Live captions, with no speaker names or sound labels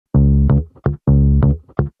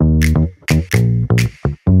Get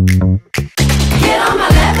on my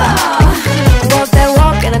level. Walk that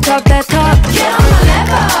walk and I talk that talk. Get on my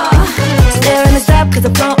level. Stare in the stop cause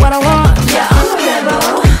I flaunt what I want. Yeah, I'm a rebel.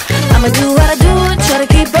 I'ma do what I do and try to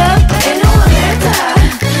keep up. Ain't no one better,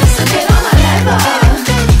 so get on my level.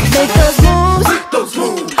 Make those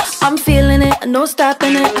moves. I'm feeling it, no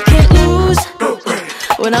stopping it. I can't lose.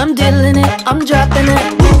 When I'm dealing it, I'm dropping it.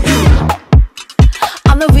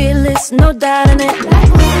 I'm the realest, no doubting it.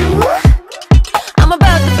 I'm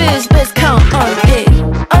about the biz, best count on it.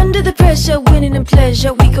 Under the pressure, winning and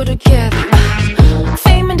pleasure, we go together.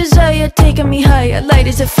 Fame and desire taking me higher, light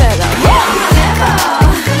as a feather. Get on my level.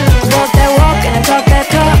 Walk that walk and I talk that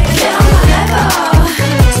talk. Get on my level.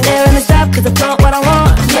 Stare in the stop cause I flaunt what I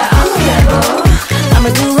want. Yeah, I'm a rebel. I'ma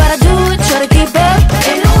do what I do and try to keep up.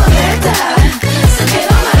 Ain't no one better, so get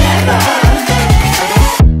on my level.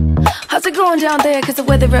 How's it going down there? Cause the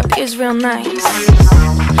weather up is real nice.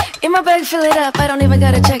 In my bag, fill it up, I don't even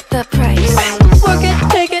gotta check the price. Work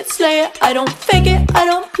it, take it, slay it. I don't fake it, I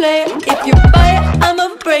don't play it. If you buy it,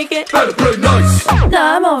 I'ma break it. Better play nice.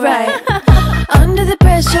 Nah, I'm alright. Under the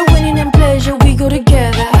pressure, winning and pleasure, we go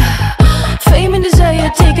together. Fame and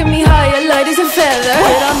desire taking me higher, light as a feather.